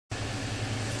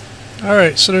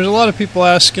Alright, so there's a lot of people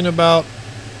asking about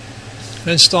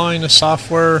installing the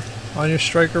software on your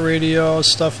Stryker radio,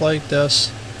 stuff like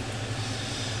this.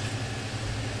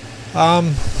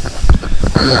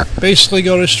 Basically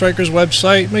go to Stryker's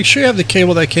website, make sure you have the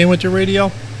cable that came with your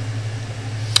radio,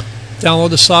 download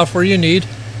the software you need.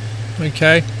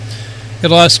 Okay,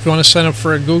 it'll ask if you want to sign up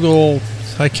for a Google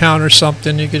account or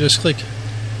something. You can just click,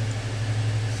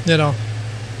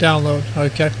 download.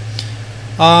 Okay.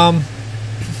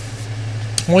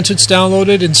 Once it's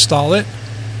downloaded, install it,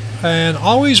 and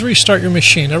always restart your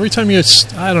machine. Every time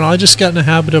I don't know, I just got in the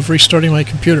habit of restarting my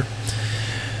computer.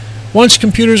 Once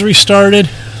computer's restarted,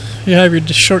 you have your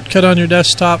shortcut on your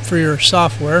desktop for your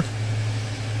software.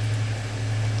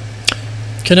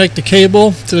 Connect the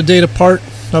cable to the data part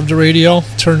of the radio,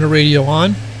 turn the radio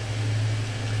on.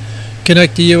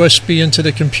 Connect the USB into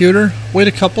the computer, wait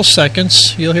a couple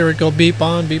seconds, you'll hear it go beep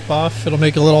on, beep off. It'll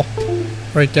make a little,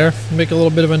 right there, make a little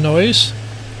bit of a noise.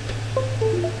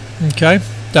 Okay,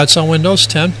 that's on Windows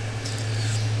 10.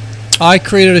 I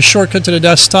created a shortcut to the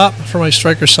desktop for my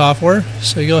Stryker software,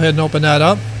 so you go ahead and open that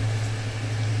up.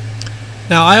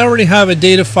 Now I already have a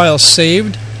data file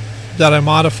saved that I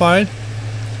modified,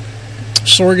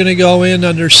 so we're going to go in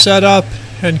under Setup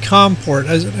and COM port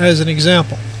as an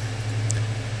example.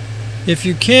 If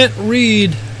you can't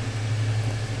read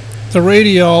the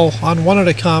radio on one of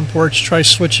the COM ports, try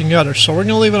switching the other. So we're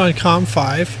going to leave it on COM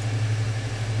 5.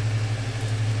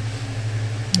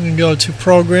 And go to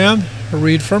Program,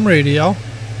 Read from Radio.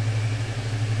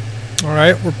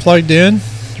 Alright, we're plugged in,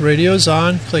 the radio's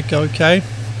on, click OK,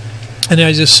 and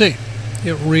as you see,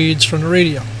 it reads from the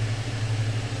radio.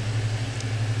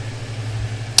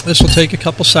 This will take a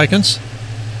couple seconds.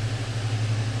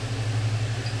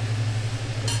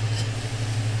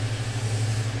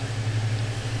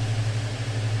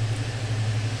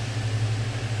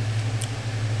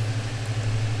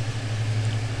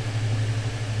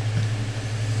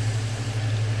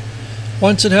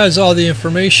 Once it has all the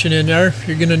information in there,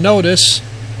 you're going to notice,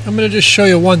 I'm going to just show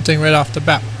you one thing right off the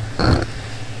bat.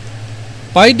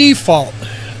 By default,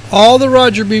 all the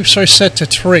Roger beeps are set to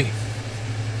 3.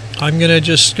 I'm going to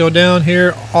just go down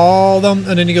here, all of them,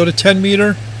 and then you go to 10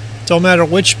 meter. Don't matter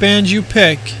which band you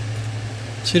pick.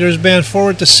 See, there's band 4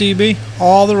 with the CB.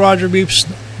 All the Roger beeps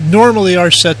normally are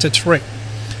set to 3.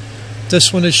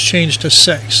 This one is changed to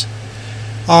 6.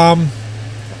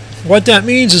 What that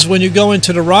means is when you go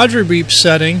into the Roger beep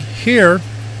setting here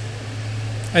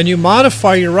and you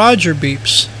modify your Roger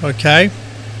beeps, okay,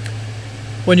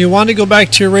 when you want to go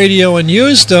back to your radio and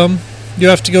use them, you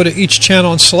have to go to each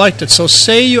channel and select it. So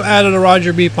say you added a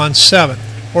Roger beep on 7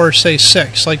 or say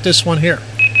 6, like this one here.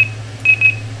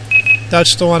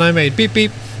 That's the one I made. Beep,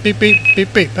 beep, beep, beep,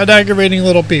 beep, beep. An aggravating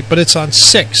little beep, but it's on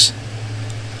 6.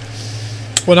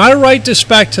 When I write this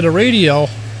back to the radio,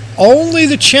 only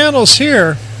the channels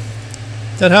here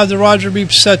that have the Roger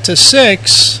beep set to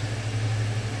 6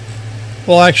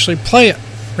 will actually play it.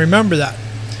 Remember that.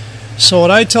 So what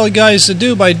I tell guys to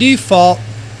do by default,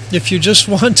 if you just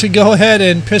want to go ahead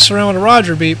and piss around with a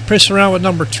Roger beep, piss around with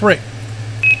number 3.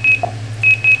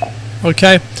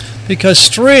 Okay? Because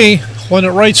 3, when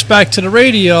it writes back to the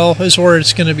radio, is where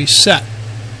it's going to be set.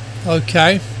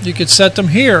 Okay? You could set them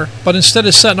here, but instead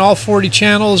of setting all 40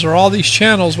 channels or all these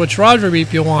channels, which Roger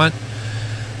beep you want,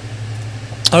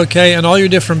 okay, and all your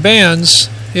different bands,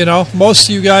 most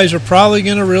of you guys are probably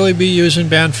going to really be using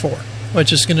band 4,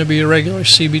 which is going to be your regular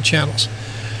CB channels.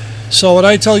 So what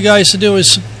I tell you guys to do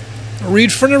is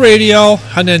read from the radio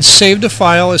and then save the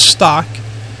file as stock,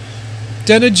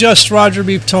 then adjust Roger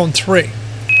beep tone 3.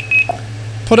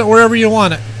 Put it wherever you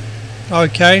want it,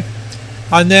 okay,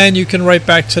 and then you can write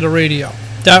back to the radio.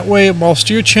 That way most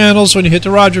of your channels, when you hit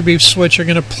the Roger beep switch, are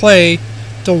going to play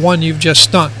the one you've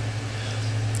just done.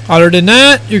 Other than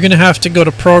that, you're going to have to go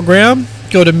to Program,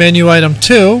 go to Menu Item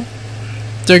 2.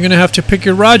 They're going to have to pick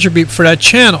your Roger beep for that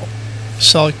channel.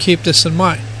 So keep this in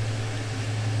mind.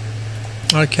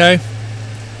 Okay.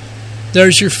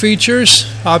 There's your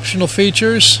features, optional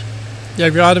features. You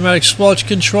have your automatic squelch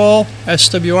control,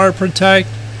 SWR protect,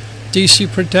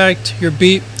 DC protect, your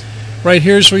beep. Right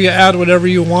here is where you add whatever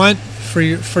you want for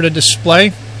the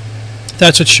display.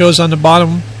 That's what shows on the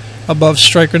bottom above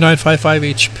Stryker 955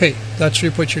 HP. That's where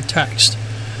you put your text.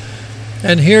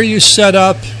 And here you set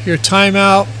up your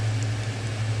timeout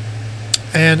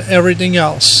and everything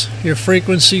else. Your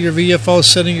frequency, your VFO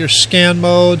setting, your scan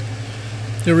mode,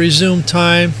 your resume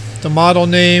time, the model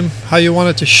name, how you want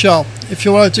it to show. If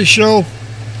you want it to show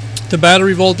the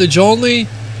battery voltage only,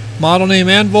 model name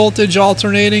and voltage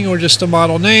alternating, or just a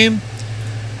model name,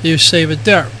 you save it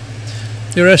there.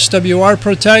 Your SWR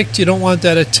protect, you don't want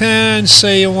that at 10.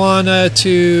 Say you want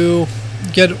to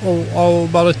get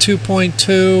about a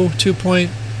 2.2,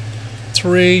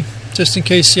 2.3, just in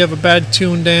case you have a bad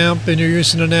tuned amp and you're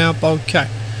using an amp. Okay.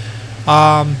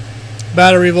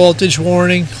 Battery voltage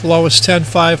warning, low is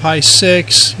 10.5, high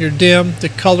 6. Your dim, the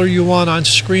color you want on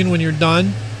screen when you're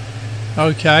done.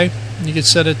 Okay, you can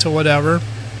set it to whatever.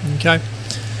 Okay,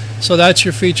 so that's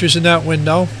your features in that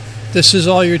window. This is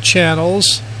all your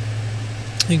channels.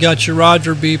 You got your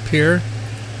Roger beep here.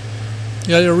 You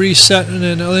got to reset and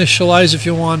then initialize if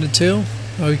you wanted to.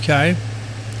 Okay.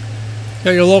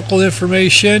 Got your local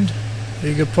information.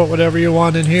 You can put whatever you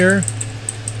want in here.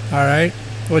 Alright.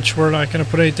 Which we're not going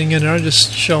to put anything in there. I'm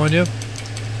just showing you.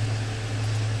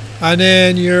 And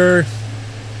then your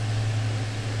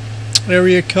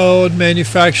area code,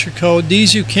 manufacturer code.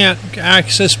 These you can't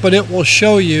access, but it will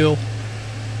show you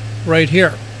right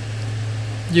here.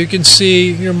 You can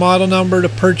see your model number, the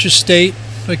purchase date,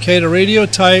 okay, the radio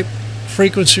type,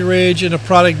 frequency range, and the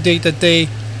product date that they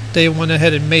went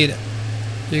ahead and made it.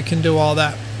 You can do all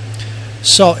that.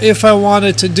 So if I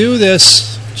wanted to do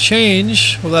this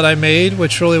change that I made,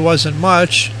 which really wasn't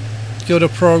much, go to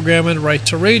program and write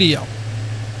to radio.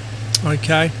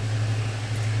 Okay.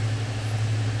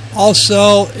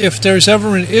 Also, if there's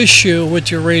ever an issue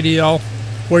with your radio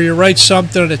where you write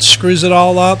something and it screws it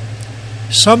all up,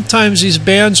 sometimes these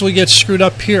bands will get screwed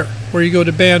up here where you go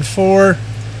to band 4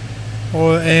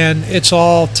 and it's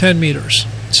all 10 meters.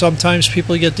 Sometimes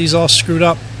people get these all screwed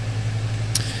up.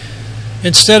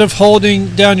 Instead of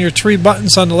holding down your 3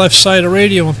 buttons on the left side of the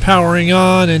radio and powering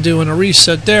on and doing a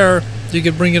reset there, you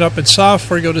can bring it up in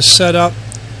software, go to setup,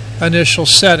 initial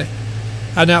setting,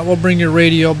 and that will bring your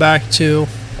radio back to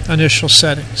initial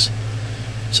settings.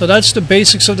 So that's the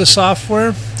basics of the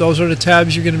software. Those are the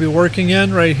tabs you're going to be working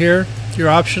in right here. Your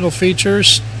optional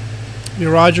features,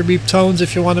 your Roger beep tones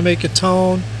if you want to make a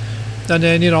tone, and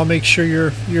then make sure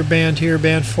your band here,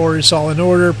 band 4, is all in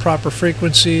order, proper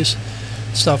frequencies,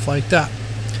 stuff like that.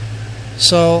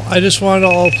 So I just wanted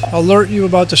to alert you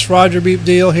about this Roger beep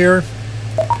deal here,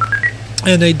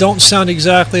 and they don't sound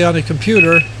exactly on the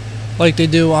computer like they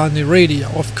do on the radio,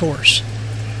 of course.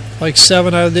 Like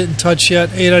 7 I didn't touch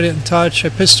yet, 8 I didn't touch. I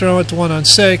pissed around with the one on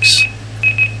 6,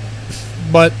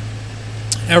 but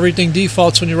everything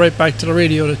defaults when you write back to the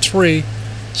radio to 3.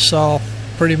 So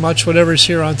pretty much whatever's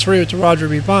here on 3 with the Roger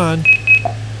beep on,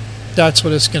 that's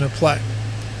what it's going to play.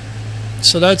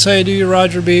 So that's how you do your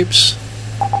Roger beeps.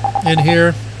 In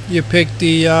here you pick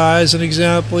the as an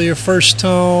example, your first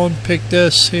tone, pick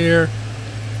this here,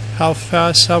 how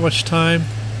fast, how much time.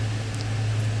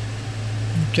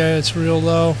 Okay, it's real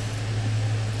low.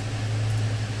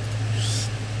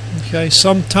 Okay,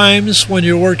 sometimes when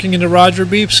you're working in the Roger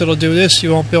beeps, it'll do this.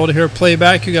 You won't be able to hear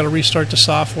playback. You got to restart the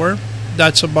software.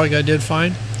 That's a bug I did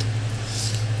find.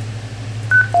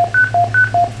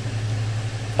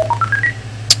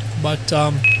 But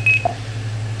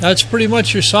that's pretty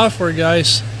much your software,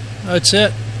 guys. That's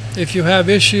it. If you have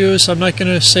issues, I'm not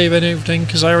going to save anything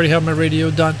because I already have my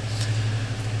radio done.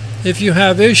 If you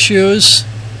have issues,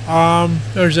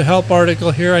 there's a help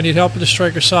article here. I need help with the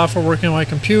Stryker software working on my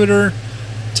computer.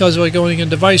 It tells you about going in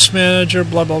device manager,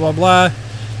 blah blah blah blah.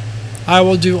 I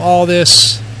will do all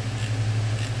this.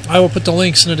 I will put the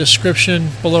links in the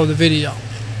description below the video.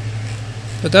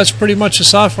 But that's pretty much the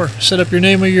software. Set up your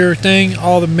name of your thing,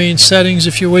 all the main settings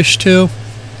if you wish to.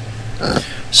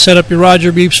 Set up your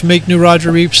Roger beeps, make new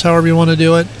Roger beeps, however you want to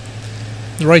do it.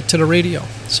 Right to the radio.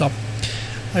 So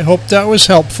I hope that was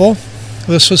helpful.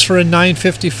 This was for a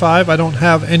 955. I don't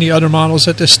have any other models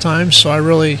at this time, so I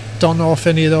really don't know if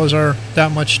any of those are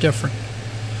that much different.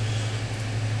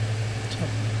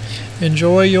 So,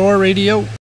 enjoy your radio.